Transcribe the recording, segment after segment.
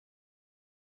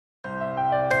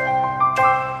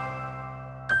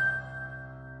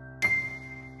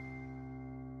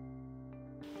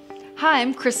Hi,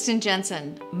 I'm Kristen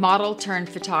Jensen, model turned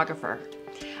photographer.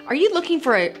 Are you looking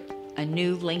for a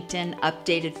new LinkedIn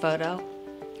updated photo?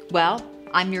 Well,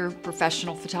 I'm your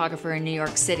professional photographer in New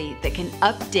York City that can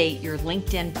update your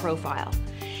LinkedIn profile.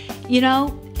 You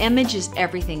know, image is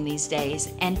everything these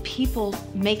days, and people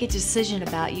make a decision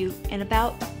about you in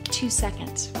about 2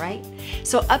 seconds, right?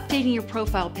 So updating your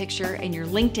profile picture and your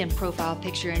LinkedIn profile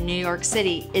picture in New York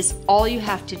City is all you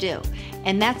have to do.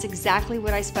 And that's exactly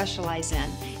what I specialize in,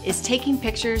 is taking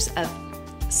pictures of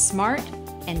smart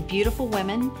and beautiful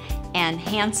women and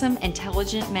handsome,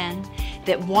 intelligent men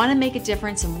that want to make a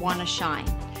difference and want to shine.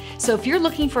 So if you're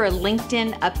looking for a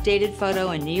LinkedIn updated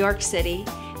photo in New York City,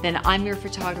 then I'm your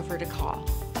photographer to call.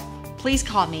 Please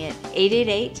call me at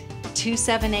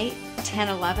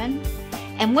 888-278-1011.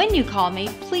 And when you call me,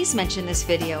 please mention this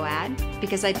video ad,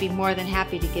 because I'd be more than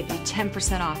happy to give you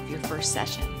 10% off your first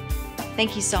session.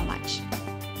 Thank you so much.